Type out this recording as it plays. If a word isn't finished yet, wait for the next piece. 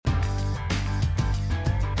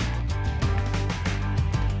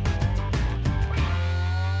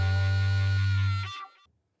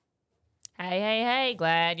Hey,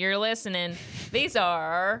 glad you're listening. These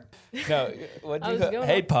are... No, what do you...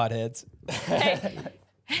 Hey, potheads. Hey.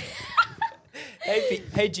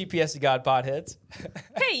 Hey, GPS to God potheads.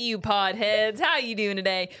 Hey, you podheads. How you doing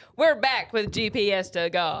today? We're back with GPS to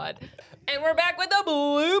God. And we're back with the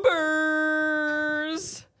bloopers.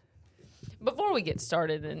 Before we get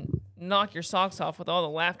started and knock your socks off with all the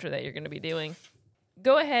laughter that you're going to be doing,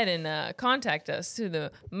 go ahead and contact us through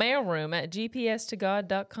the mailroom at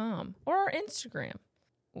gpstogod.com or our Instagram,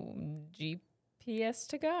 GPS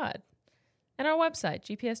to God, and our website,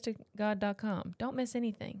 gpstogod.com. Don't miss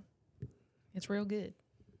anything. It's real good.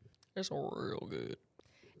 It's real good.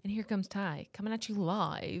 And here comes Ty, coming at you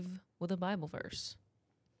live with a Bible verse.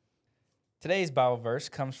 Today's Bible verse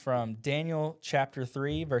comes from Daniel chapter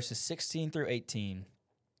 3, verses 16 through 18.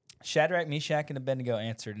 Shadrach, Meshach, and Abednego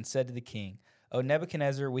answered and said to the king, O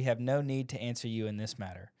Nebuchadnezzar, we have no need to answer you in this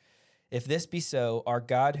matter. If this be so, our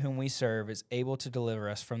God whom we serve is able to deliver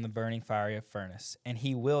us from the burning fiery furnace, and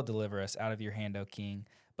he will deliver us out of your hand, O king.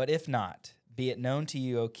 But if not, be it known to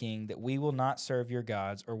you, O king, that we will not serve your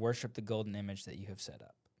gods or worship the golden image that you have set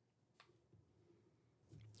up.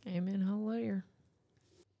 Amen. Hallelujah.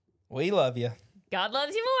 We love you. God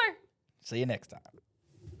loves you more. See you next time.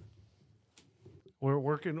 We're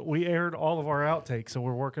working. We aired all of our outtakes, so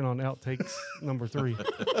we're working on outtakes number 3.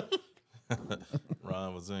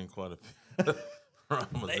 Ryan was in quite a few.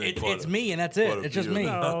 It's me, and that's it. It's just me.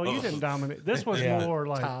 No, you didn't dominate. This was more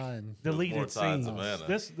like deleted more scenes.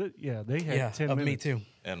 Savannah. They had 10 minutes. Me too.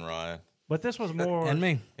 And Ryan. But this was more And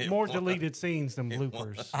me. more deleted scenes than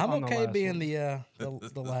bloopers. I'm on the okay last being one.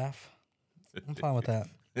 the laugh. I'm fine with that.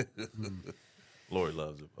 Lori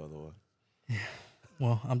loves it, by the way.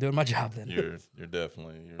 Well, I'm doing my job then. You're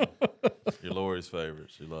definitely you're Lori's favorite.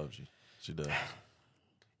 She loves you. She does.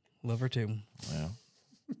 Love her too. Yeah.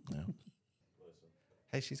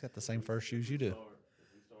 Hey, she's got the same fur shoes you do.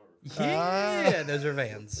 Yeah, those are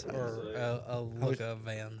Vans or a look of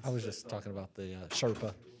Vans. I was just talking about the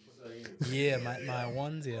Sherpa. Yeah, my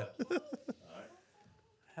ones. Yeah.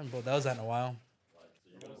 Haven't pulled those out in a while.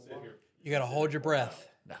 You gotta hold your breath.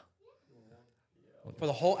 No. For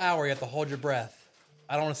the whole hour, you have to hold your breath.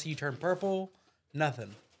 I don't want to see you turn purple. Nothing.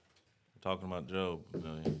 We're talking about Job. You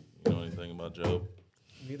know anything about Job?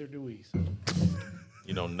 Neither do we.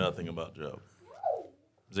 You know nothing about Job.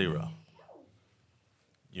 Zero.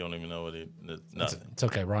 You don't even know what nothing. It's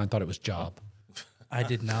okay. Ryan thought it was Job. I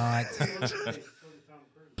did not.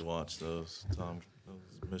 You watch those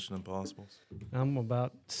Mission Impossibles? I'm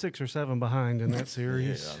about 6 or 7 behind in that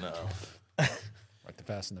series. Yeah, I know. Like the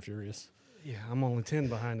Fast and the Furious. Yeah, I'm only 10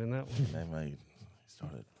 behind in that one. Man, he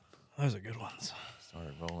started Those are good ones.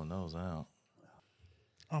 rolling those out.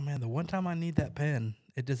 Oh man, the one time I need that pen,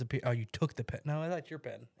 it disappeared. Oh, you took the pen. No, that's your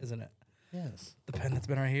pen, isn't it? Yes. The pen that's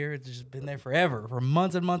been right here, it's just been there forever, for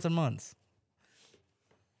months and months and months.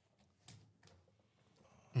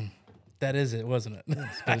 That is it, wasn't it?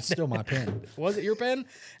 Yes, but it's still my pen. Was it your pen?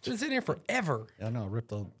 It's been sitting here forever. I know. Rip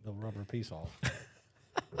the rubber piece off.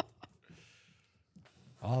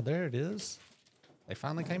 Oh, there it is. They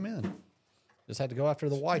finally came in. Just had to go after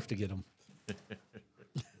the wife to get them.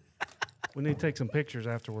 We need to take some pictures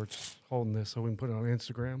afterwards holding this so we can put it on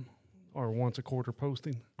Instagram or once a quarter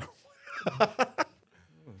posting.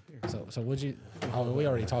 So would you? Oh, we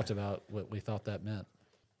already talked about what we thought that meant.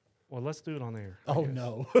 Well, let's do it on air. Oh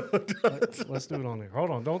no! Let's do it on air.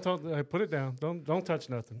 Hold on. Don't touch. Put it down. Don't touch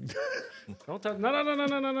nothing. Don't touch.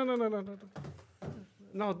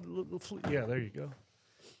 No. Yeah, there you go.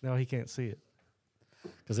 No, he can't see it.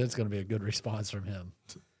 Because it's going to be a good response from him.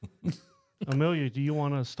 Amelia, do you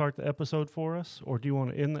want to start the episode for us, or do you want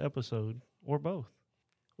to end the episode, or both,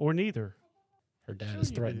 or neither? Her dad has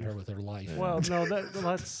threatened her with her life. Yeah. Well, no,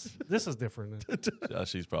 this is different.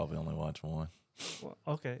 She's probably only watched one. Well,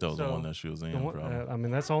 okay, That was the one that she was in, probably. I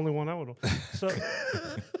mean, that's the only one I would. So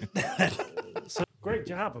great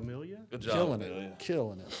job, Amelia. Good job, Killing Amelia. it.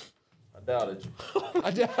 Killing it. I doubted you.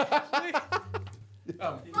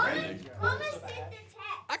 Mama sent the text.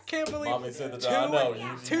 I can't believe Mommy said that. I know. You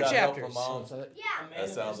two got help chapters. from Mom. Yeah. That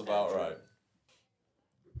sounds about right.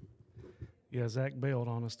 Yeah, Zach bailed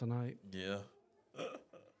on us tonight. Yeah.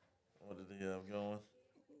 What did he have going?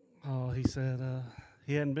 Oh, he said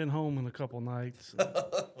he hadn't been home in a couple nights.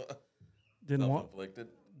 Didn't want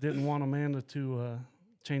Amanda to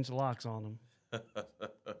change the locks on him.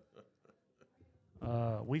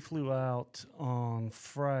 We flew out on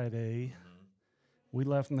Friday. We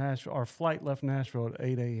left Nashville. Our flight left Nashville at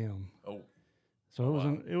 8 a.m. Oh.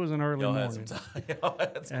 So it was an early Y'all morning. had some time.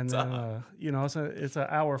 And then it's an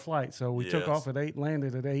hour flight. So we took Yes. off at 8,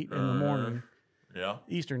 landed at 8 in the morning. Yeah.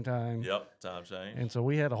 Eastern time. Yep. Time change. And so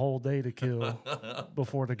we had a whole day to kill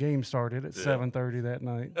before the game started at 7:30 that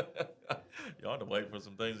night. Y'all had to wait for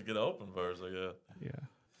some things to get open first, I guess.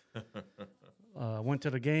 Yeah. Went to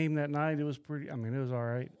the game that night. It was pretty. I mean, it was all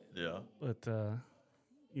right. Yeah. But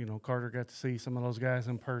Carter got to see some of those guys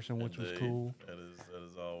in person, which was cool. That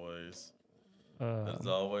is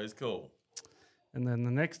always cool. And then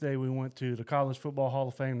the next day we went to the College Football Hall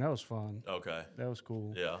of Fame. That was fun. Okay. That was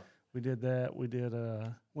cool. Yeah. We did that. We did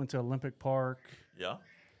went to Olympic Park. Yeah.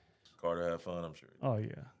 Carter had fun, I'm sure. Oh yeah.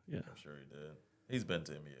 I'm sure he did. He's been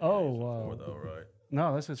to me. Oh, before, though, right?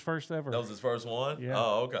 No, that's his first ever. That was his first one? Yeah.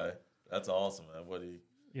 Oh, okay. That's awesome, man. What did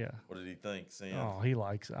he think? Seeing he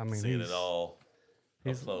likes it. I mean, seeing it all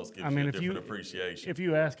up close gives you a different appreciation. If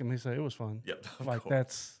you ask him, he said it was fun. Yep. Like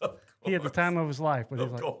that's he had the time of his life, but he's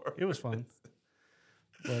like it was fun.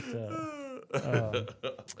 But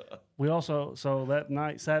we also that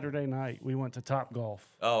night, Saturday night, we went to Top Golf.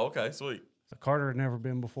 Oh, okay, sweet. So Carter had never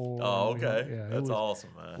been before. Oh, okay. That's awesome,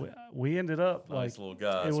 man. We ended up Nice little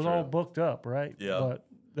guys. it was all booked up, right? Yeah. But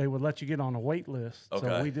they would let you get on a wait list. Okay.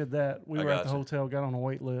 So we did that. We were at the gotcha. hotel, got on a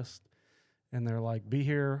wait list, and they're like, "Be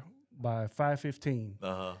here by 5:15."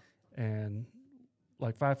 And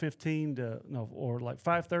like 5:15 or like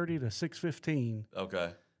 5:30 to 6:15.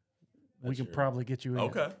 Okay. We can probably get you in.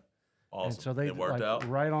 Okay. Awesome. And so they it worked out.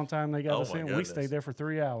 right on time. They got Oh, us my in. We goodness. stayed there for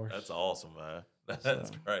 3 hours. That's awesome, man.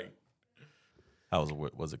 That's great. How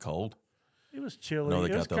was it cold? It was chilly. No,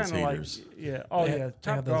 they it was got those kind of heaters. like yeah.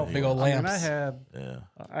 Top have those Golf. big old I mean, lamps.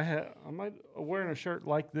 I'm wearing a shirt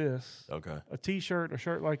like this, Okay. a T-shirt, a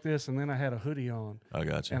shirt like this, and then I had a hoodie on, I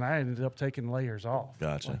got you. and I ended up taking layers off.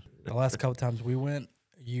 Gotcha. The last couple times we went,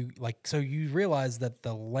 you realize that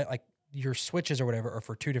your switches or whatever are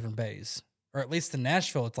for two different bays, or at least in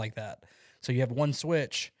Nashville it's like that. So you have one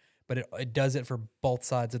switch, but it does it for both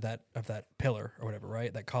sides of that pillar or whatever,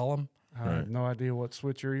 right? That column. I have no idea what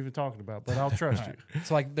switch you're even talking about, but I'll trust you.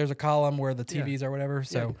 So like there's a column where the TVs are whatever.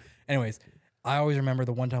 So anyways, I always remember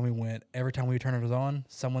the one time we went, every time we would turn it on,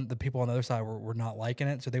 the people on the other side were not liking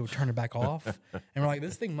it, so they would turn it back off. And we're like,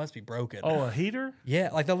 this thing must be broken. Oh, a heater? Yeah,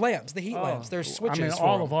 like the lamps, the heat lamps. There's switches. I mean, for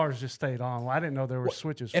all them. of ours just stayed on. I didn't know there were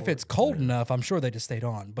switches. If for it's it. cold enough, I'm sure they just stayed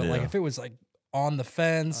on. But like Yeah. if it was like on the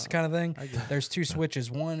fence kind of thing, I get it. there's two switches.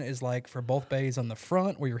 One is like for both bays on the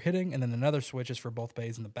front where you're hitting, and then another switch is for both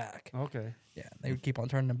bays in the back. Okay, Yeah, they would keep on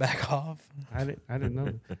turning them back off. I didn't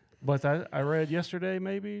know, but I read yesterday,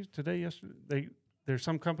 there's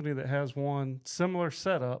some company that has one similar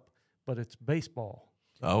setup, but it's baseball.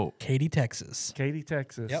 Oh. Katy, Texas. Katy,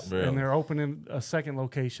 Texas. Yep. Really? And they're opening a second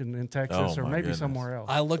location in Texas Oh, or my maybe goodness. somewhere else.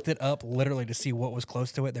 I looked it up literally to see what was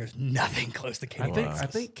close to it. There's nothing close to Katy, Texas. I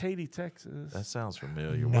think Katy, Texas. That sounds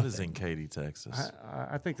familiar. What is in Katy, Texas?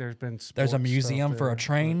 I think there's been There's a sports museum stuff for there, a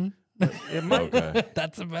train. but It might Okay.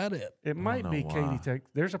 That's about it. it might know be why. Katy, Texas.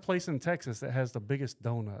 There's a place in Texas that has the biggest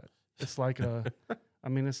donut. It's like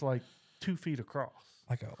it's like 2 feet across.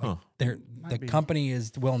 Like Huh. the be. company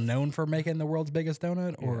is well known for making the world's biggest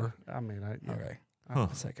donut, or Yeah, yeah. okay, Huh.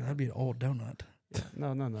 a second, that'd be an old donut.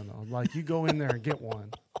 No. Like you go in there and get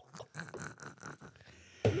one.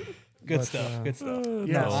 Good But, stuff. Good stuff.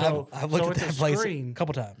 Yeah, No, so I've looked so at it's that a place screen. a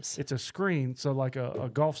couple times. It's a screen, so like a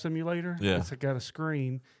golf simulator. Yeah. It's got a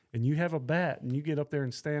screen, and you have a bat, and you get up there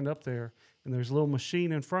and stand up there, and there's a little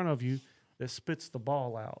machine in front of you that spits the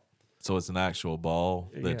ball out. So it's an actual ball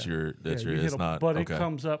that Yeah. you're Yeah, you hit it's not but okay. it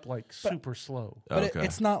comes up like super slow. But okay.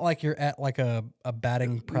 it's not like you're at like a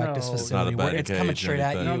batting practice No. It's not a facility where batting it's coming cage or straight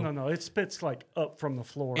at anything. you. No. It spits like up from the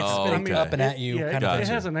floor. It's Oh, spitting okay. up and at you. Yeah, kind it of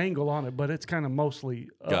Gotcha. has an angle on it, but it's kind of mostly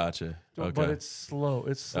up. Gotcha. Okay. But it's slow.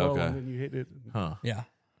 It's slow, Okay. and then you hit it. Huh. Yeah.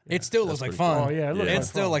 It still looks like fun. Oh, yeah, it looks It like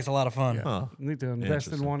still fun. looks a lot of fun. Huh. Need to invest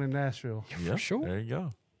in Interesting. one in Nashville. Yeah. sure. There you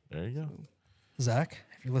go. There you go. Zach,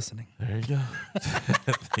 if you're listening. There you go.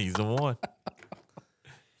 He's the one.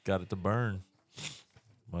 Got it to burn.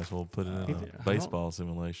 Might as well put it in I a don't- baseball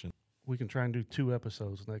simulation. We can try and do 2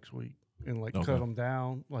 episodes next week and like Okay. cut them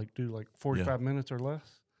down, like do like 45 minutes or less.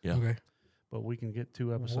 Yeah. Okay. But we can get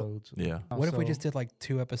 2 episodes. Yeah. What if we So- just did like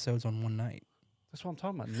 2 episodes on one night? That's what I'm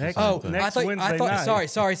talking about. Next, Oh, next I Wednesday thought. night.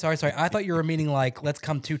 Sorry. I thought you were meaning like let's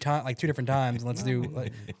come 2 different times and let's do.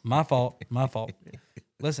 Like, my fault.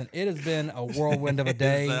 Listen, it has been a whirlwind of a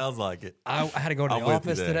day. It sounds like it. I had to go to I'm the with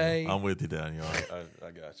office you, Daniel. today. I'm with you, Daniel.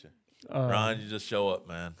 I got you. Ryan, you just show up,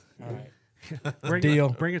 man. All right. Bring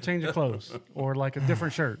bring a change of clothes or like a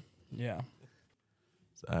different shirt. Yeah.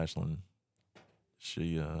 Is Ashlyn,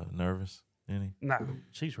 she nervous? Any? Nah,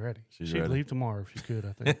 she's ready. She's She'd ready. leave tomorrow if she could,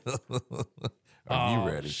 I think. Are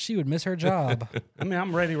you ready? She would miss her job. I mean,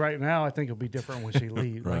 I'm ready right now. I think it'll be different when she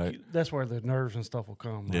leaves. Right. Like, that's where the nerves and stuff will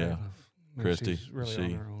come. Yeah. Right? And Christy, she's really she-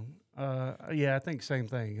 on her own. Yeah, I think same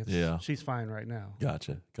thing. Yeah. She's fine right now.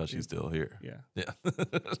 Gotcha, because she's still here. Yeah. Yeah.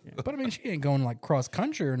 But I mean, she ain't going like cross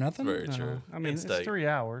country or nothing. Very true. I mean, it's In-state. 3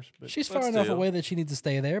 hours, but She's But far enough still. away that she needs to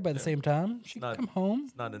stay there, but at the same time, she can not- come home.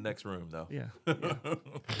 It's not in the next room though. yeah,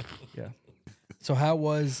 yeah. So how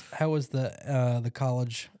was the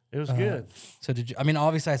college? It was good. So did you? I mean,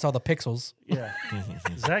 obviously, I saw the pixels. Yeah.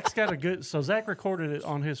 Zach's got a good. So Zach recorded it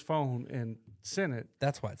on his phone and sent it.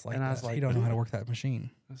 That's why it's like And I that. was like, you don't know how to work that machine.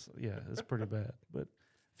 Yeah, it's pretty bad. But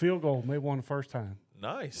field goal, made one the first time,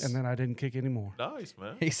 Nice. and then I didn't kick anymore. Nice,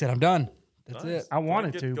 man. He said, "I'm done. That's Nice. it." I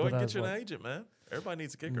wanted to, Go but and I get was you an like, agent, man. Everybody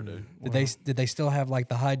needs a kicker, dude. Did they still have like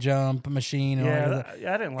the high jump machine? And all yeah, that?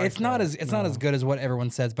 I didn't like. It's not that. as not as good as what everyone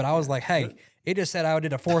says, but I was like, hey, it just said I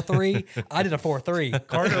did a 4.3. I did a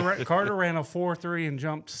 4.3. Carter ran a 4.3 and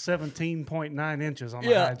jumped 17.9 inches on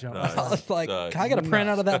the high jump. Nice. I was like, Nice. can I get a print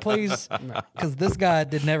out of that, please? Because this guy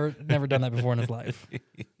never done that before in his life.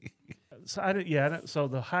 So I did, yeah. So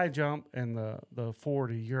the high jump and the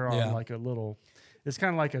 40, you're on Yeah. like a little. It's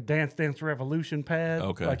kind of like a Dance Revolution pad.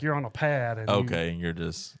 Okay. Like you're on a pad. And Okay, and you're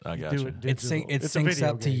just, I you got do you. it It digital. it It's a syncs video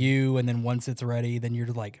up to game. you, and then once it's ready, then you're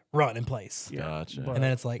like run in place. Yeah. Gotcha. But- And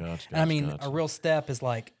then it's like, Gotcha, and I mean, gotcha. a real step is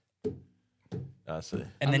like, I see.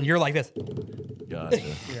 and then you're like this. Gotcha.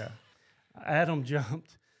 Yeah. Adam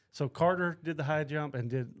jumped. So Carter did the high jump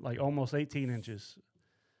and did like almost 18 inches,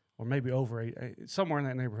 or maybe over somewhere in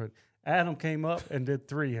that neighborhood. Adam came up and did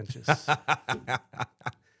 3 inches.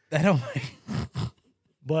 I don't.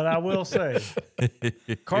 But I will say,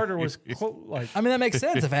 Carter was like. I mean, that makes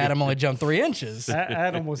sense if Adam only jumped 3 inches.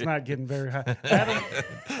 Adam was not getting very high. Adam,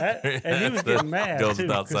 and he was getting mad Goes too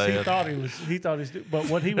without because he saying. thought he was. But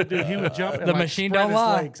what he would do, he would jump and The like machine spread don't his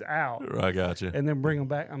lie. legs out I got you. and then bring them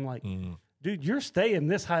back. I'm like, dude, you're staying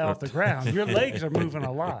this high off the ground. Your legs are moving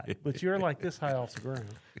a lot, but you're like this high off the ground.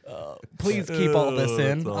 Please keep all this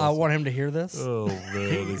in. that's I want him to hear this. Oh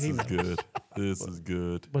man, this is good. This is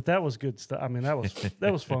good. But that was good stuff. I mean, that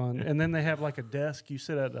was fun. And then they have like a desk. You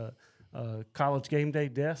sit at a college game day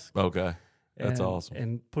desk. Okay, that's and, awesome.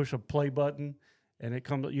 And push a play button, and it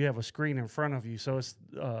comes. You have a screen in front of you, so it's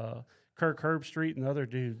Kirk Herbstreit and the other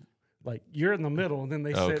dude. Like you're in the middle, and then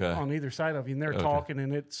they sit Okay. on either side of you, and they're Okay. talking,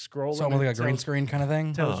 and it's scrolling. So almost and like a green screen kind of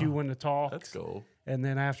thing. tells you when to talk. That's cool. And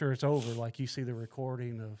then after it's over, like you see the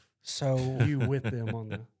recording of So you with them on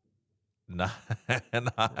the Nice.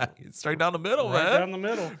 Straight down the middle, right man. down the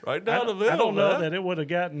middle. Right down the I middle, don't know man. that it would have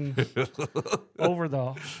gotten over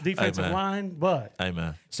the defensive man. line, but Hey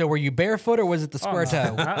man, So were you barefoot or was it the square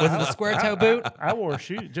toe? Was it the square toe boot? I wore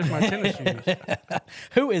shoes, just my tennis shoes.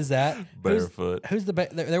 Who is that? barefoot. Who's the?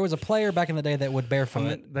 There was a player back in the day that would I barefoot.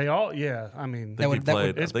 mean, they all, yeah. I mean, That I would- think he played. I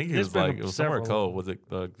it's- think he it's was been like it was somewhere several. cold. Was it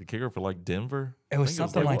the kicker for like Denver? It was I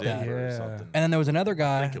think something like that. Denver or Yeah. something. And then there was another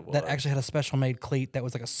guy think it that was. actually had a special made cleat that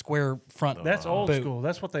was like a square front. that's old boot. school.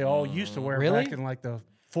 That's what they all used to wear Really? back in like the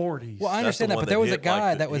 40s. Well, I That's understand the that, one but there was a hit,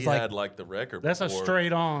 guy the- that was he like, had like the record. That's a before,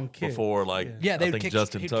 straight on kick. before like Yeah, they I would think kick-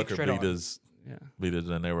 Justin he'd kick Tucker straight beat on. his Yeah. beat it,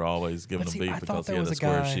 and they were always giving But him see, I beef thought because he there had a was a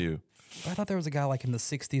square guy- shoe. I thought there was a guy like in the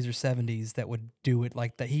 60s or 70s that would do it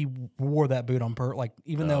like that. He wore that boot on like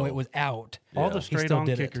even though it was out. All Yeah. the He straight still on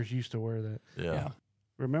did it. kickers used to wear that. Yeah. Yeah.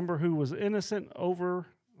 Remember who was innocent over?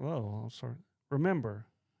 Oh, I'm sorry. Remember.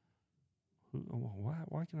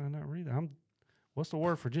 Why can I not read it? What's the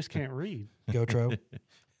word for just can't read? Gotro.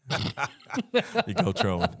 You go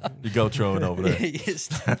throwing. You go throwing over there. Yes.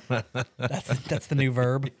 that's the new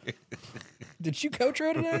verb. Did you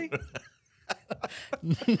Gotro today?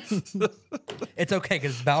 It's okay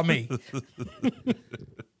because it's about me.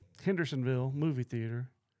 Hendersonville movie theater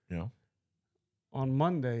Yeah. on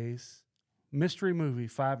Mondays. Mystery movie,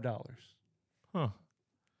 $5. Huh.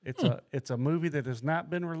 It's a movie that has not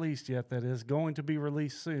been released yet. That is going to be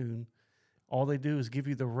released soon. All they do is give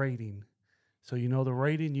you the rating, so you know the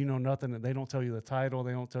rating. You know nothing. They don't tell you the title.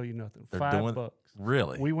 They don't tell you nothing. They're $5. doing-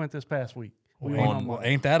 Really? We went this past week. We Well, went on Monday.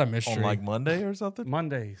 ain't that a mystery? On like Monday or something?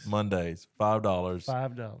 Mondays. Mondays, $5.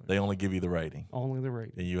 $5. They only give you the rating, Only the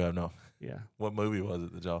rating. and you have no. Yeah. What movie was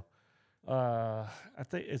it that y'all? I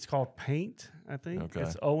think it's called Paint. I think Okay.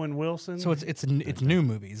 it's Owen Wilson. So it's new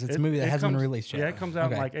movies. It's a movie that hasn't been released yet. Yeah, it comes out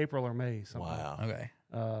in Okay. like April or May. Something. Wow. Okay.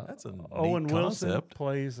 That's a Owen neat Wilson concept.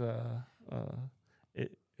 plays.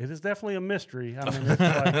 It is definitely a mystery. I mean, it's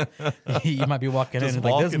like You might be walking in Just and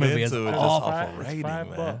like this walking movie is into it, just awful. off $5, a rating, man.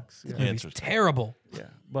 $5. Yeah. Movie's Interesting. terrible. Yeah,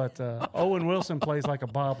 but Owen Wilson plays like a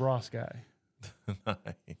Bob Ross guy.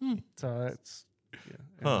 So it's and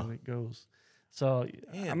Huh. then it goes. So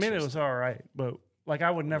I mean, it was all right, but like I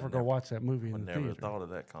would never go watch that movie I in the never theater. thought of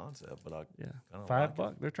that concept, but I Yeah, kinda $5.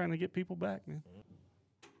 like it. They're trying to get people back, man.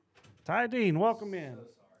 Ty Dean, welcome in.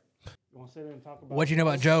 You want to sit there and talk about What do you know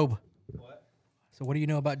about Job? What? So what do you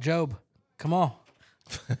know about Job? Come on.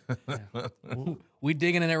 We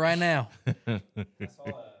digging in it right now. You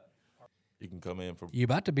can come in for You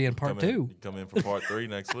about to be in part 2. You come in for part 3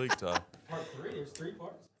 next week, Ty. Part 3. There's 3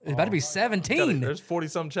 parts. It's about to be 17. There's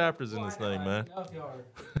 40-some chapters in this thing, man. How many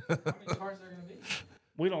parts are going to be?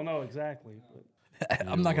 We don't know exactly. But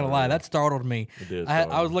I'm not gonna lie, that startled me. It did I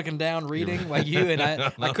startle was me. looking down reading like you, and I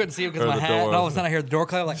couldn't see it because Heard my the hat. door And all of a open. sudden, I hear the door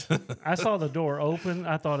close. Like, I saw the door open.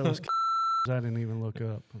 I thought it was. I didn't even look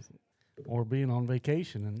up. Or being on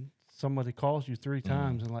vacation and somebody calls you 3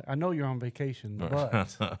 times and like, I know you're on vacation,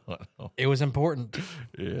 but it was important.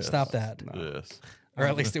 Yes. Stop that, Yes. or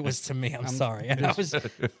at least it was to me. I'm sorry. And I was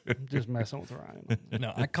just messing with Ryan.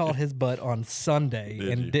 no, I called his butt on Sunday Did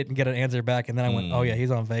and you? didn't get an answer back, and then I went, "Oh yeah,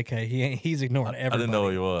 he's on vacay. He's ignoring I everybody." didn't know who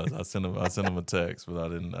he was. I sent him a text, but I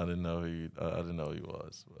didn't know who he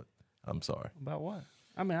was. But I'm sorry. About what?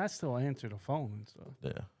 I mean, I still answer the phone and stuff.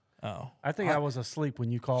 Yeah. Oh, I think I was asleep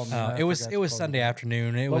when you called me. and I it was forgot it to was call Sunday you.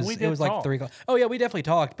 afternoon. It But was we it did was like talk. 3 o'clock. Oh yeah, we definitely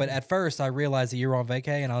talked. But at first, I realized that you were on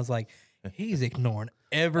vacay, and I was like, he's ignoring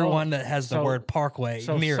everyone that has the so- word Parkway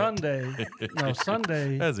So near it.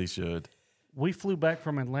 Sunday, As he should. we flew back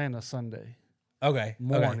from Atlanta Sunday Okay,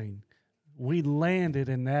 morning. We landed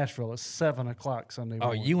in Nashville at 7:00 Sunday Oh,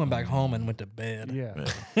 morning. you went back home and went to bed. Yeah,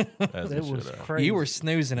 As he it was should have. crazy. You were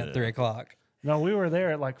snoozing at 3 o'clock. No, we were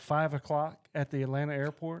there at like 5:00 at the Atlanta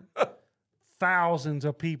airport. Thousands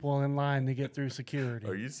of people in line to get through security.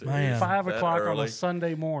 Are you serious? Man. 5:00 on early? a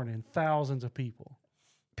Sunday morning. Thousands of people.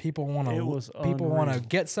 People want It was to unreal.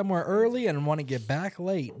 get somewhere early and want to get back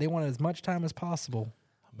late. They want as much time as possible.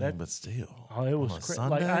 Man, but still. Oh, it was On a crazy.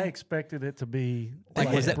 Like I Sunday? expected it to be.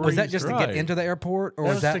 Like, was that breezed just to right. get into the airport, or That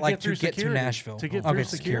was was that to like get through to get to security. Nashville? To get okay, through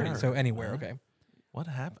security. security. So anywhere, okay. What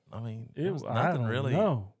happened? I mean, It- there was I nothing don't really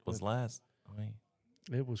know, was but- last. I mean,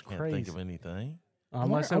 It was can't crazy. think of anything.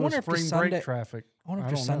 Unless I it was wonder if the spring Sunday- break traffic. I wonder if I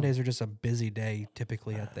your don't know. Sundays are just a busy day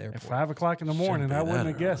typically at the At airport. 5:00 in the morning, Shouldn't I be wouldn't that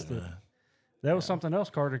have guessed early, it. man. That was something else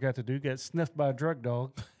Carter got to do. Get sniffed by a drug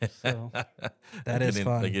dog. So That is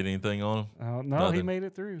fun. They get anything on him? no, he Nothing. made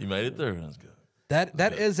it through. You made it through. That's good.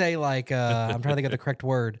 That is a like I'm trying to think of the correct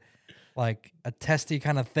word, like a testy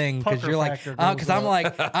kind of thing because Pucker you're like factor goes because I'm up.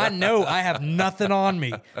 like I know I have nothing on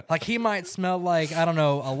me. Like he might smell like I don't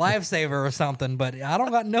know a lifesaver or something, but I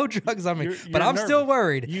don't got no drugs on me. You're but I'm still nervous.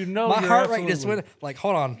 worried. You know my you're heart rate just absolutely- went like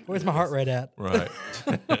hold on, where's my heart rate at? Right.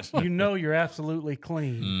 You know you're absolutely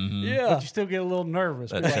clean, Yeah, but you still get a little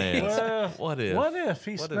nervous. That Be like, chance. well, What if? what if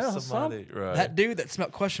he What smells if somebody? something? Right. that dude that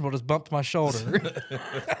smelled questionable just bumped my shoulder.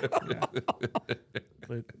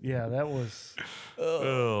 But yeah, that was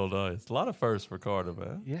Oh, nice. A lot of firsts for Carter,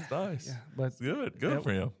 man. yeah, It's nice. yeah. But It's good. Good that,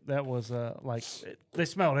 for him. That was like they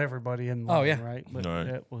smelled everybody in Oh, line, yeah. right? But Right.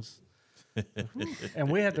 that was,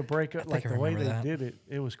 and we had to break up like I the way remember they that. did it.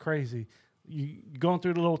 It was crazy. You going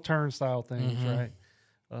through the little turnstile things,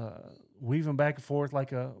 Mm-hmm. right? Weaving back and forth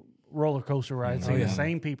like a roller coaster ride, seeing yeah. the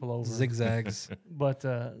same people over. Zigzags. But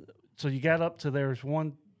so you got up to there's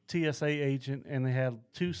one TSA agent, and they had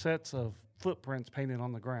 2 sets of footprints painted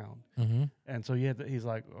on the ground. Mm-hmm. And so you had to, he's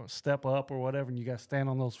like, step up or whatever, and you got to stand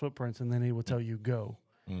on those footprints, and then he would tell you go.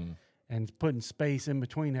 Mm. And putting space in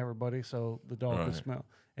between everybody so the dog could Right. smell.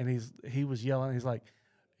 And he was yelling, he's like,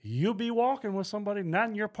 "You'll be walking with somebody not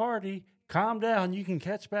in your party. Calm down. You can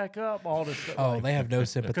catch back up." All this stuff. Oh, they have no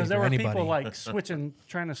sympathy because for there were anybody. people like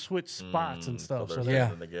trying to switch spots and stuff. So So they're Yeah.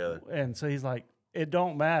 standing together. and so he's like, "It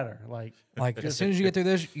don't matter." Like as soon as you get through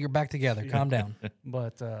this, you're back together. Calm down.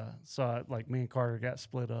 But so like me and Carter got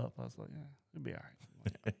split up. I was like, "Yeah, it'll be all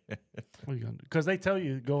right." What are you gonna do? Because they tell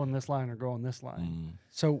you go in this line or go in this line.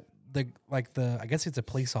 So the I guess it's a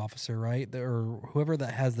police officer, right? Or whoever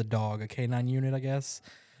that has the dog, a canine unit, I guess.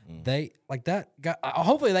 They like that guy.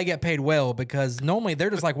 Hopefully they get paid well because normally they're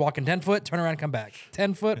just like walking 10 foot, turn around, come back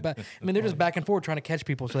 10 foot. But I mean, they're just back and forth trying to catch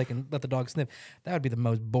people so they can let the dog sniff. That would be the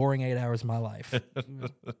most boring 8 hours of my life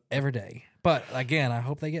every day. But again, I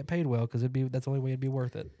hope they get paid well because that's the only way it'd be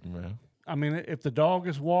worth it. Yeah. I mean, if the dog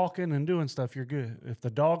is walking and doing stuff, you're good. If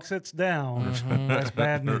the dog sits down, that's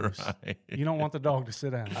bad news. Right. You don't want the dog to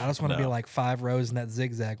sit down. I just want to be like 5 rows in that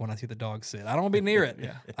zigzag when I see the dog sit. I don't want to be near it.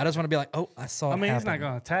 I just want to be like, oh, I saw it I mean, he's not happen.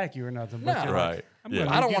 going to attack you or nothing. No. But you're like, Right. I'm Yeah.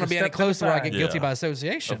 gonna I don't need want to you be any step to the closer where I side. get guilty Yeah. by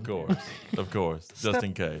association. Of course. Of course. Just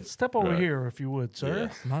in case. Step over Right. here if you would, sir.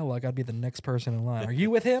 Yes. My luck, I'd be the next person in line. Are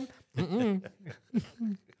you with him? Mm-mm.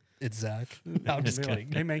 It's Zach. No, I'm just Be like,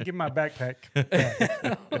 kidding. hey, man, give me my backpack.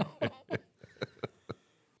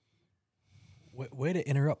 Way to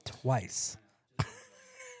interrupt twice.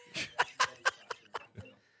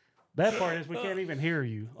 Bad part is we can't even hear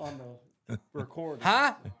you on the recording.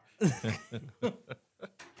 Huh?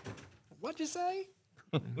 What'd you say?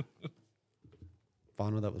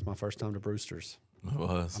 Fauna, that was my first time to Brewster's. It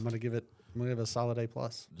was. I'm gonna give it a solid A+.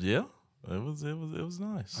 Yeah, it was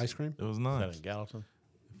nice. Ice cream? It was Is that nice. in Gallatin?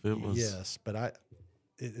 If it was, Yes, but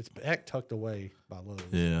it's back tucked away by Lowe's.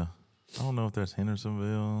 yeah. I don't know if there's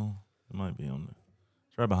Hendersonville. It might be on there.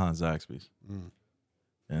 It's right behind Zaxby's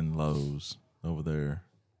and Lowe's over there.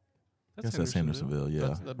 I guess that's Hendersonville. Yeah,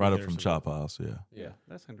 That'd be right up from Hendersonville. Chop House. Yeah. Yeah,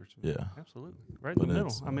 that's Hendersonville. Yeah. Absolutely. Right But in the middle.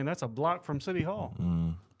 it's, I mean, that's a block from City Hall.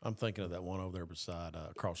 I'm thinking of that one over there beside,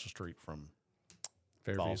 across the street from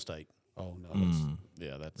Fairview. Ball State. Oh no, that's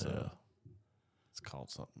Yeah, that's Yeah. it's called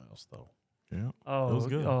something else though. Yeah. Oh, It was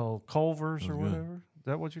good. oh, Culver's It or was good. whatever. Is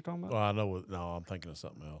that what you're talking about? Well, I know. No, I'm thinking of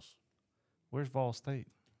something else. Where's Ball State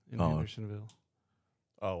in Oh. Hendersonville?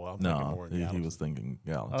 Oh, well, I'm thinking more No, in he Gallatin. was thinking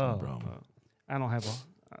Gallatin, bro.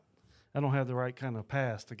 I don't have the right kind of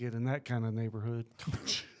pass to get in that kind of neighborhood.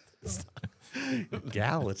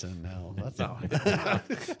 Gallatin now. That's not.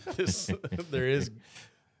 There is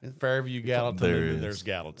Fairview, Gallatin, There and is. then there's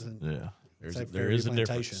Gallatin. Yeah. There's Say there is a Fairview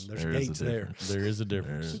difference. Plantation. There's There is a gates there. difference. There is a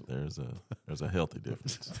difference. There's a healthy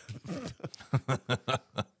difference.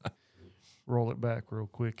 Roll it back real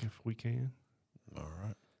quick if we can. All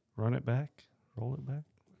right. Run it back. Roll it back.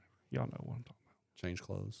 Y'all know what I'm talking Change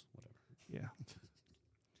clothes, whatever. about. Yeah,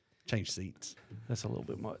 Change seats. that's a little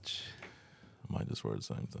bit much. I might just wear the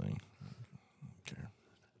same thing. I don't care.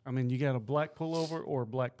 I mean, you got a black pullover or a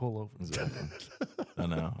black pullover. Exactly. I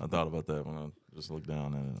know. I thought about that when I just looked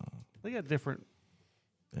down at it. They got different.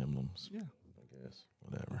 Emblems. Yeah. I guess.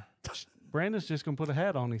 Whatever. Brandon's just gonna put a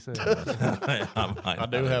hat on. He said. I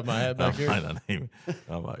do have my hat back here.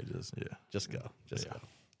 I might just, yeah. Just go. Just Yeah. go.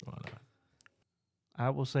 Why not? I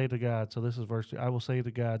will say to God. So this is verse 2. I will say to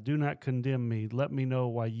God, do not condemn me. Let me know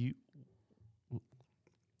why you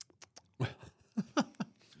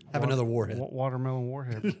Have another warhead. Watermelon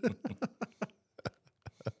warhead.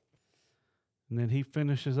 And then he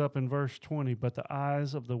finishes up in verse 20. But the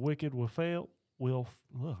eyes of the wicked will fail. I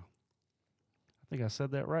think I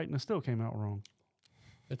said that right, and it still came out wrong.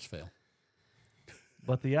 It's fail.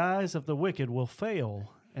 But the eyes of the wicked will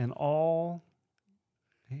fail, and all.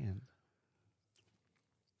 And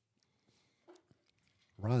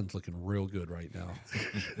Ryan's looking real good right now.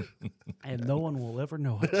 and no one will ever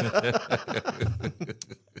know it.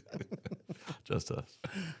 Just us.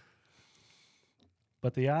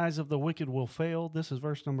 But the eyes of the wicked will fail. This is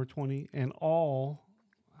verse number 20. And all.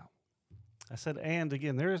 I said and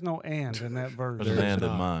again. There is no and in that verse. There's an and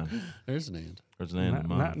in mine. There's an and. There's an and in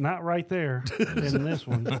mine. Not right there in this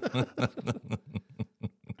one.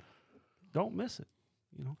 Don't miss it.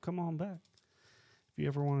 Come on back. If you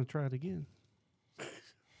ever want to try it again.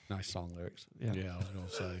 Nice song lyrics. Yeah. Yeah, I was gonna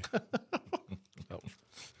say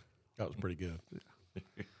that was pretty good.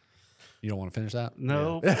 You don't want to finish that?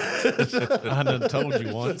 No. I done told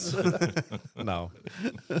you once. No.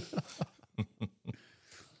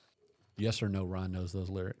 Yes or no, Ryan knows those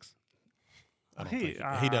lyrics. I don't think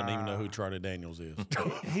he doesn't even know who Charlie Daniels is.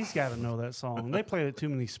 He's got to know that song. They played at too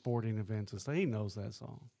many sporting events and stuff. He knows that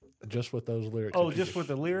song. Just with those lyrics. Oh, just with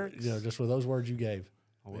the lyrics? Yeah, just with those words you gave.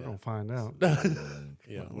 Oh, we're going to find out.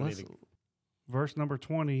 Yeah, we need Let's- to, Verse number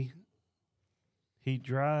 20. He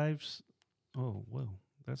drives. Oh, well,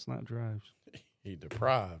 that's not drives. he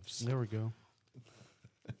deprives. There we go.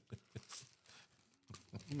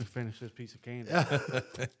 Let me finish this piece of candy.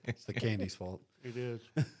 It's the candy's fault. It is.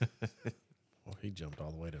 Well, he jumped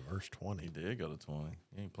all the way to verse 20. He did go to 20.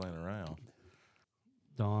 He ain't playing around.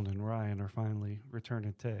 Dawn and Ryan are finally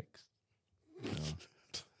returning text.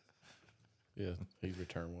 Yeah, he's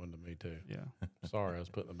returned one to me too. Yeah. Sorry, I was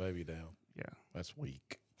putting the baby down. Yeah. That's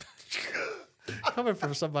weak. Coming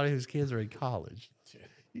from somebody whose kids are in college.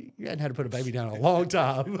 You hadn't had to put a baby down in a long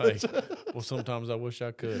time. Hey, well, sometimes I wish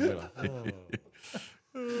I could. But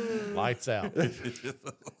lights out.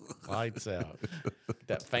 Lights out. Get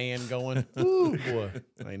that fan going. Ooh, boy.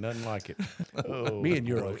 Ain't nothing like it. Oh, Me and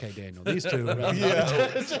you're okay, Daniel. These two.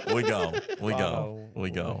 We go. We go. Oh, We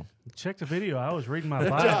go. Check the video. I was reading my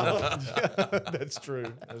Bible. That's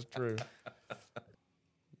true. That's true.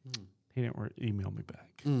 He didn't email me back,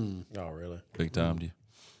 Oh, really? Big time to you.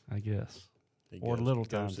 I guess. He Or goes- little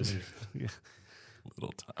goes times. to- Yeah.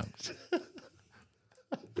 Little times.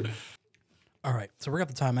 All right, so we're going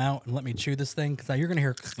to have to time out and let me chew this thing because you're going to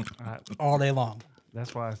hear I- all day long.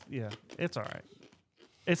 That's why, it's all right.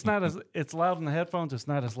 It's not as it's loud in the headphones. It's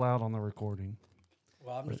not as loud on the recording.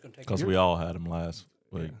 Well, I'm just going to take Because we all had him last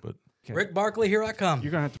week, but Rick Barkley, here I come.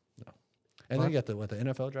 You're gonna have to And then you got the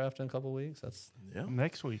NFL draft in a couple of weeks. That's yeah,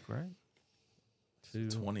 next week, right?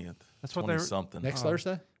 20th. That's what 20 they're- something. next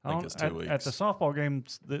Thursday? I think it's 2 at weeks. the softball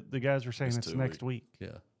games. The guys are saying It's it's 2 next week. Yeah.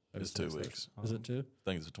 It's 2 weeks. Is it 2? I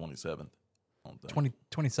think it's the 27th.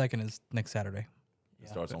 22nd is next Saturday. It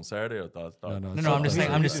starts on Saturday or thought? No, No, I'm just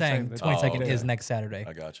saying the 22nd okay. is next Saturday.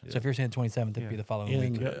 I got you. So if you're saying 27th, it'd be the following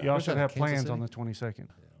week. Y'all Where's should that, have Kansas plans City? on the 22nd.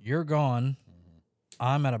 You're gone.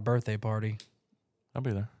 I'm at a birthday party. I'll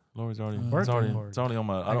be there. Lori's already. Birthday party. It's already on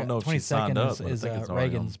my. I don't know if she signed 22nd up. but I is think it's already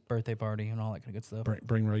Reagan's birthday party and all that kind of good stuff.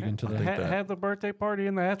 Bring Reagan to the. Have the birthday party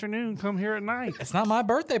in the afternoon. Come here at night. It's not my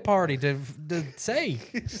birthday party to say.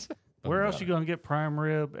 Where else you gonna get prime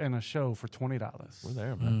rib and a show for $20? We're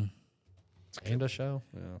there, man. And a show?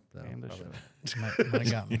 Yeah. No, And a probably show. not. Might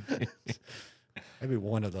have got me. Maybe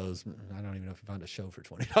one of those. I don't even know if you find a show for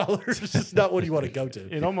 $20. It's not what you want to go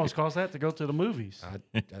to. It almost costs that to go to the movies.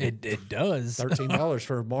 It does. $13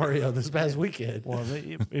 for Mario this past weekend. Well,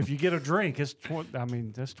 if you get a drink, it's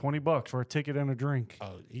that's $20 for a ticket and a drink.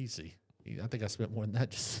 Oh, easy. I think I spent more than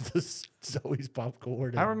that just for Zoe's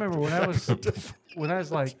popcorn. I remember when I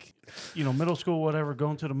was like, middle school, whatever,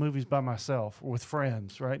 going to the movies by myself or with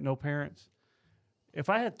friends, right? No parents. If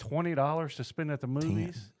I had $20 to spend at the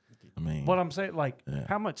movies, I mean, what I'm saying,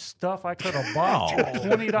 how much stuff I could have bought for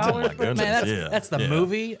 $20? goodness. Man, that's the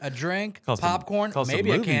movie, a drink, Cost a- popcorn, cost a maybe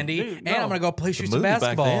a movie. candy, Dude, and no. I'm gonna go play shoot the some movie back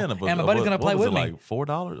basketball, then, and my buddy's gonna play with me. Like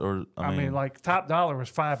 $4 or I mean, like top dollar was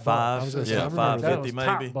 $5. five. was gonna say, Yeah, I remember That $5.50 was maybe.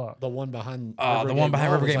 top buck. the one behind the one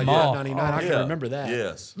behind was Rivergate like Mall. $5.99. I can remember that.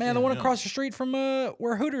 Yes. Man, the one across the street from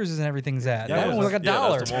where Hooters and everything's at. Yeah, that one was like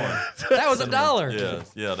 $1. that's the one. That was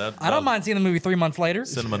 $1. Yeah. That. I don't mind seeing the movie 3 months later.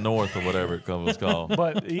 Cinema North or whatever it was called.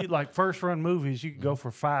 But like first run movies, you could go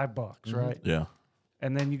for $5, right? Yeah.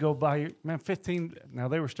 And then you go buy $15. Now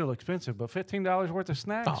they were still expensive, but $15 worth of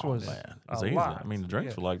snacks was Man, a it's easy. lot. I mean, the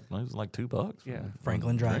drinks were like $2. Yeah,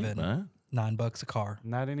 Franklin Drive-In, man. $9 a car.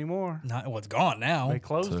 not anymore. Well, it's gone now. They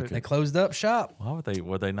closed Took it. it. They closed up shop. Why would they?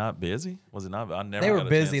 Were they not busy? Was it not? I never. They were got a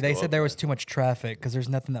busy. chance to They go said up there was too much traffic because there's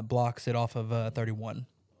nothing that blocks it off of 31.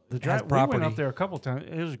 The It has drive, we went property. up there a couple times.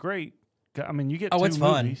 It was great. I mean, you get Oh, two it's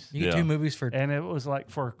fun. movies, You get Yeah. 2 movies for and it was like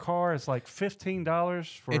for a car, it's like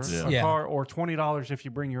 $15 for It's- a yeah. car, or $20 if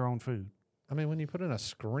you bring your own food. I mean, when you put in a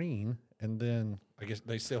screen and then I guess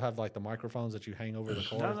they still have like the microphones that you hang over the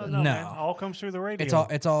car. No, No. man. All comes through the radio.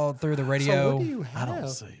 it's all through the So radio. what do you I have? don't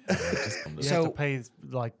see. You So- have to pay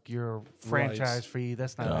like your franchise fee.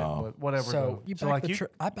 That's not No. it, but whatever. So though. you So, back like the you,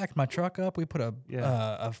 I backed my truck up. We put a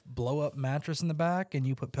blow up mattress in the back, and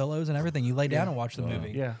you put pillows and everything. You lay down and watch the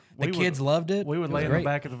movie. yeah, The kids loved it. We would It lay was in the great.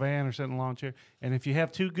 back of the van or sit in a lawn chair. And if you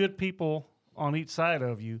have two good people on each side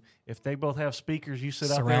of you, if they both have speakers, you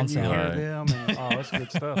sit out there and Surround you hear sound. them. And, oh, that's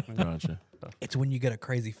good stuff, man. Gotcha. It's when you get a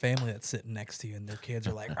crazy family that's sitting next to you, and their kids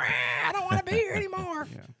are like, "Rah, "I don't want to be here anymore."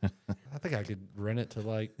 I think I could rent it to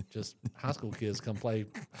like just high school kids come play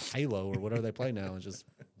Halo or whatever they play now and just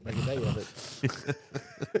make a day of it.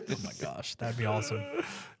 Oh my gosh, that'd be awesome.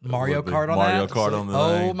 Mario Would be Kart on Mario that. Kart on the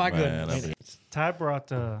Oh thing. my Man, goodness. that'd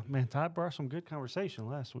be- Ty brought some good conversation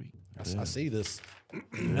last week. I see this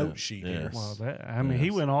note sheet Yeah. here. Well, he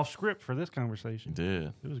Yes. went off script for this conversation.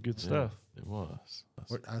 Did. It was good Yeah, stuff. It was.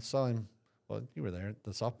 I saw him. Well, you were there at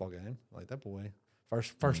the softball game. Like that boy,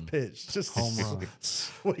 first pitch, just Home run.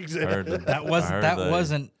 swings I heard it. That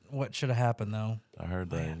wasn't what should have happened though. I heard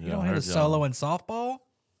that. You don't hit a solo in softball.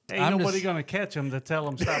 Ain't I'm nobody just- gonna catch him to tell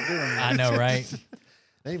him stop doing that. I know, right?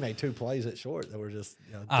 Then he made 2 plays at short that were just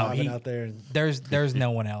Oh, diving he- out there. And There's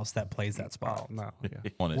no one else that plays that Oh spot. no!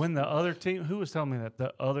 Yeah. One is- When the other team, who was telling me that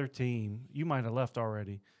the other team, you might have left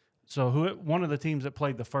already. So one of the teams that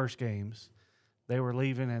played the first games, they were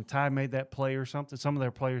leaving, and Ty made that play or something. Some of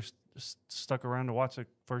their players stuck around to watch the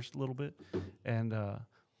first little bit, and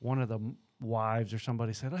one of the wives or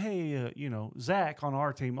somebody said, "Hey, Zach on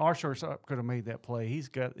our team, our shortstop could have made that play. He's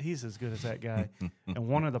as good as that guy." And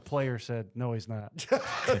one of the players said, "No, he's not."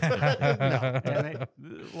 And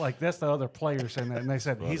that's the other player saying that, and they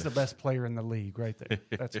said he's the best player in the league, right there.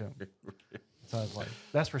 That's him. So I was like,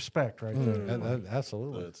 that's respect, right there.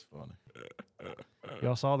 absolutely. That's funny.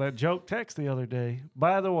 Y'all saw that joke text the other day.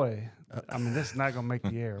 By the way, I mean, this is not going to make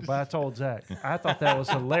the air, but I told Zach, I thought that was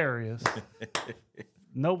hilarious.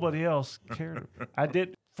 Nobody else cared. I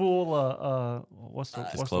did full, what's the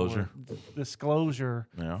Disclosure. word? Disclosure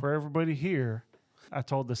Yeah. for everybody here. I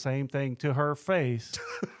told the same thing to her face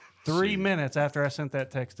 3 minutes after I sent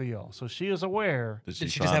that text to y'all. So she is aware. Did she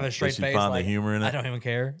just have a straight did she face? find Like, the humor in it? I don't even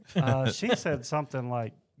care. She said something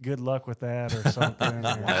like, good luck with that or something.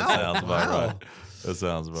 That sounds about right. That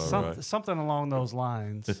sounds about right. Something along those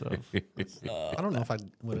lines. So. I don't know if I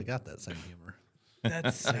would have got that same humor.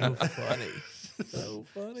 That's so funny. So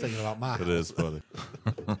funny. Thinking about my It is funny.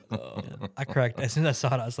 I cracked as soon as I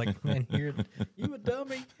saw it. I was like, "Man, you a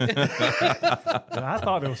dummy." I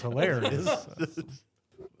thought it was hilarious.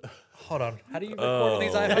 Hold on. How do you record on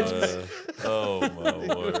these iPhones? Oh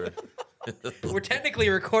my word. We're technically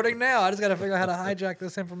recording now. I just got to figure out how to hijack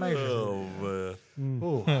this information. Oh man.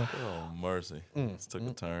 Oh mercy. This took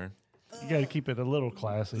a turn. You got to keep it a little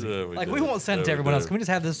classy. Yeah, We won't send it to everyone else. Can we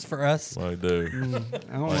just have this for us? I do.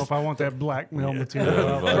 I don't know if I want that blackmail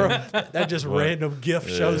material. That just random gift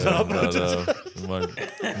shows up. I know.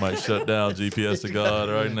 We might shut down GPS to God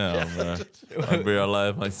right now, man. Might be our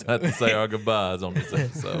life. Might have to say our goodbyes on this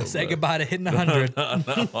episode. Say goodbye to hitting 100. I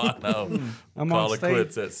know. I'm Call on it stage.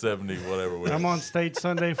 quits at 70, whatever. I'm on stage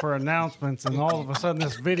Sunday for announcements, and all of a sudden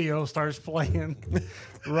this video starts playing.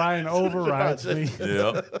 Ryan overrides me.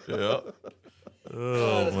 Yep.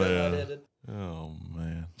 Oh man. Oh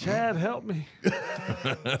man. Chad, help me.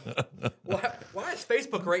 Why is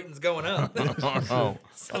Facebook ratings going up? Oh,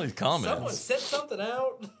 all these comments. Someone sent something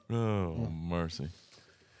out. Oh mercy.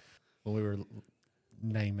 When we were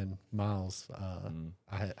naming miles,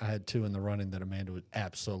 I had two in the running that Amanda would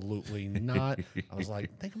absolutely not. I was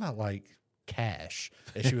like, think about like cash.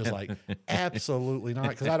 And she was like, absolutely not.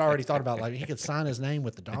 Because I'd already thought about like he could sign his name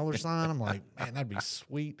with the $. I'm like, man, that'd be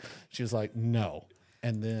sweet. She was like, no.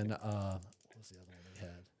 And then what was the other one we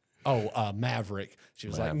had? Oh, Maverick. She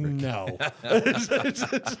was like, no.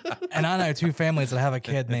 And I know two families that have a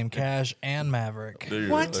kid named Cash and Maverick. Do you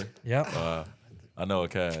What? really? Yep. I know a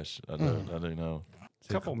Cash. I do know.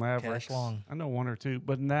 Couple Mavericks. Cash Long. I know one or two,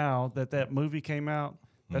 but now that movie came out,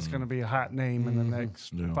 that's going to be a hot name in the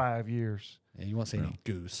next 5 years. Yeah, you won't see any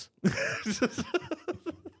goose.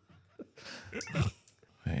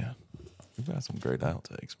 Man, we've got some great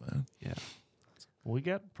outtakes, man. Yeah. We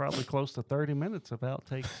got probably close to 30 minutes of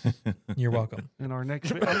outtakes You're welcome. in our next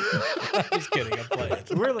video. Just kidding. I'm playing.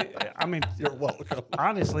 Really, I mean, You're welcome.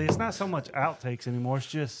 honestly, it's not so much outtakes anymore. It's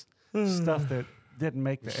just stuff that didn't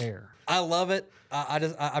make the air. I love it.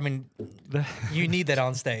 I mean, you need that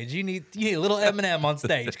on stage. You need a little Eminem on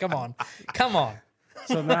stage. Come on.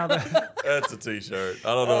 So now that That's a T-shirt.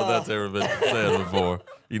 I don't know if that's ever been said before.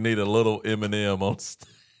 You need a little Eminem on stage.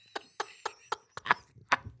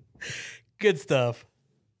 Good stuff.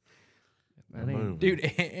 that ain't, Dude,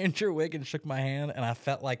 Andrew Wiggins shook my hand, and I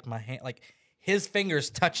felt like my hand, like his fingers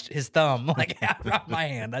touched his thumb, like around my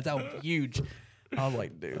hand. That's how huge. I was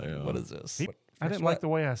like, dude, what is this? I didn't like the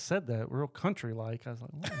way I said that, real country like. I was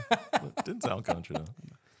like, "Whoa." Didn't sound country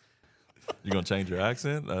though. You gonna change your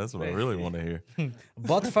accent? That's what I really want to hear.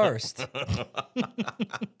 But first,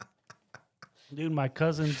 Dude, my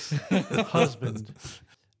cousin's husband,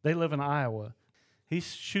 they live in Iowa. He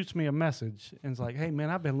shoots me a message and is like, hey, man,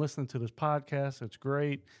 I've been listening to this podcast. It's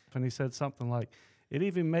great. And he said something like, it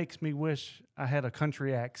even makes me wish I had a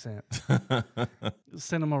country accent.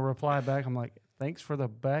 Send him a reply back. I'm like, thanks for the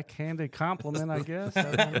backhanded compliment, I guess. I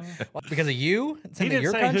don't know. because of you, it's He into didn't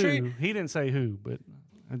your say country. who. He didn't say who, but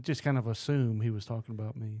I just kind of assume he was talking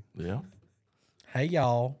about me. Yeah. Hey,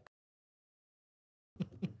 y'all.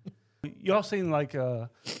 Y'all seen like the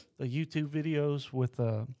YouTube videos with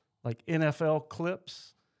like NFL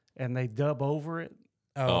clips and they dub over it?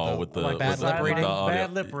 Oh, with the like bad with the- lip reading? the audio.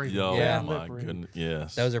 Bad lip reading. Yo, Yeah. my Lip reading. goodness.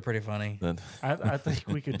 Yes. Those are pretty funny. I think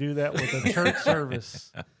we could do that with a church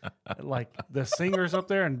service. Like the singers up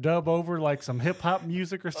there and dub over like some hip hop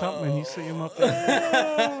music or something, and you see them up there.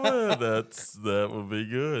 Oh, that would be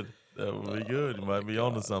good. That would be good. You might be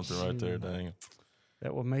onto something right there, dang.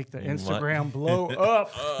 That will make the You might- Instagram blow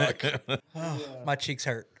up. My cheeks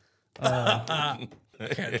hurt.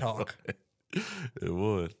 Can't talk. It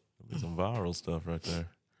would. Be some viral stuff right there.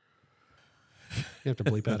 You have to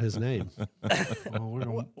bleep out his name. Oh, we're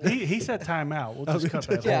gonna, he said timeout. We'll just cut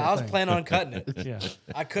that. Yeah, whole I was thing. planning on cutting it. Yeah,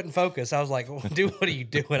 I couldn't focus. I was like, well, dude, what are you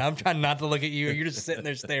doing? I'm trying not to look at you. You're just sitting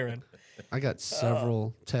there staring. I got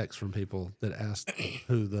several texts from people that asked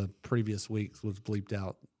who the previous weeks was bleeped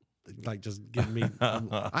out. Like just giving me,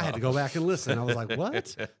 I had to go back and listen. I was like,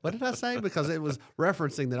 what? What did I say? Because it was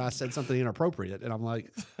referencing that I said something inappropriate. And I'm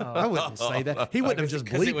like, I wouldn't say that. He wouldn't have just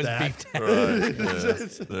Because it bleeped was that. beeped out. Right.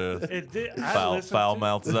 Yes. it did. I listened Foul to-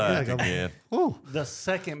 mouth Zach Yeah, again. Oh, The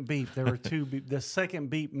second beep, there were two beep. The second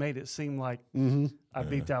beep made it seem like I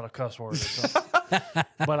beeped out a cuss word or something.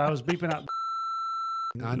 But I was beeping out.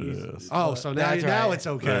 Yes. oh, so now, That's now right. it's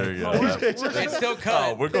okay. There you go. It's still cut.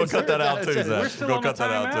 Oh, we're gonna cut that out too, We're Zach. We're still gonna on cut the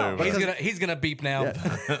that out timeout. too. He's gonna beep now.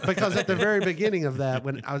 Because at the very beginning of that,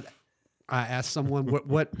 when I asked someone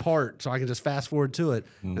what part, so I can just fast forward to it,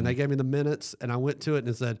 and they gave me the minutes, and I went to it and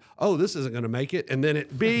it said, "Oh, this isn't going to make it," and then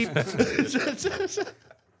it beeped.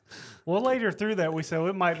 Well, later through that, we said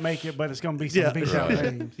it might make it, but it's going to be some beat out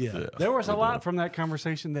names. Yeah. There was a lot from that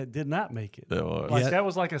conversation that did not make it. There was. Like Yeah. that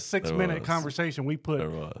was like a 6-minute was. conversation. We put There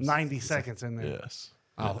was. 90 seconds in there. Yes.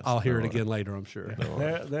 I'll hear it again later, I'm sure.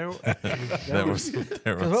 There was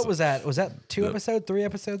What was that? Was that 3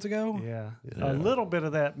 episodes ago? Yeah. A little bit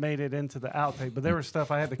of that made it into the outtake, but there was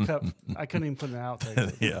stuff I had to cut. I couldn't even put in the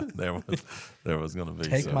outtake. Yeah, there was going to be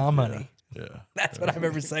Take some, my money. Yeah. That's what I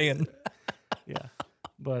remember saying. Yeah.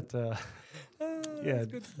 But yeah,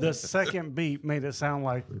 the second beat made it sound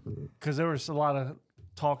like, because there was a lot of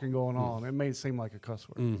talking going on, it made it seem like a cuss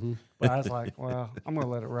word. Mm-hmm. But I was like, well, I'm going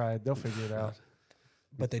to let it ride. They'll figure it out.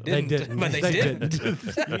 But they didn't. But they didn't.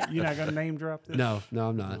 You're not going to name drop this? No,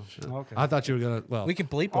 I'm not. Okay. I thought you were going to, well, We can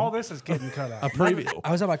bleep All them. this is getting cut out.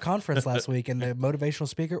 I was at my conference last week, and the motivational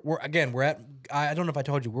speaker. We're at. I don't know if I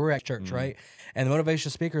told you, we're at church, right? And the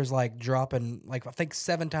motivational speaker is like dropping, like I think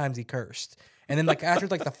 7 times he cursed, and then like after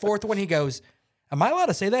like the 4th one, he goes, "Am I allowed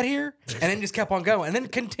to say that here?" And then just kept on going, and then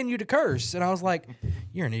continued to curse. And I was like,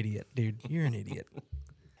 "You're an idiot, dude. You're an idiot."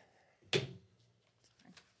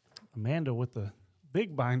 Amanda with the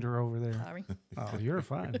big binder over there. Sorry. Oh, you're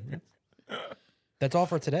fine. That's all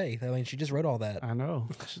for today. I mean, she just wrote all that. I know.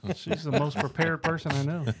 She's the most prepared person I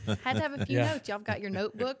know. Had to have a few notes. Y'all got your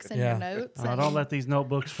notebooks and Yeah. your notes. Oh, and don't let these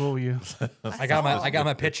notebooks fool you. I got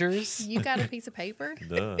my pictures. You got a piece of paper.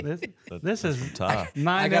 Duh. This is Ty. 9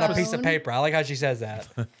 I got a piece of Phone. paper. I like how she says that.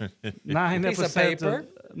 9 piece of episodes paper.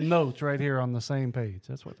 of notes right here on the same page.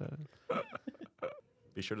 That's what that is.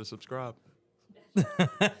 Be sure to subscribe.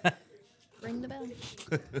 Ring the bell.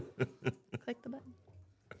 Click the button.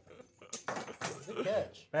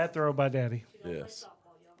 Bad throw by Daddy. Yes.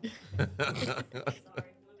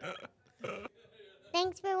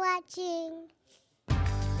 Thanks for watching.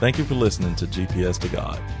 Thank you for listening to GPS to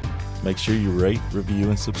God. Make sure you rate, review,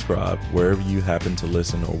 and subscribe wherever you happen to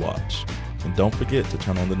listen or watch. And don't forget to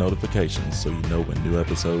turn on the notifications so you know when new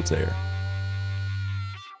episodes air.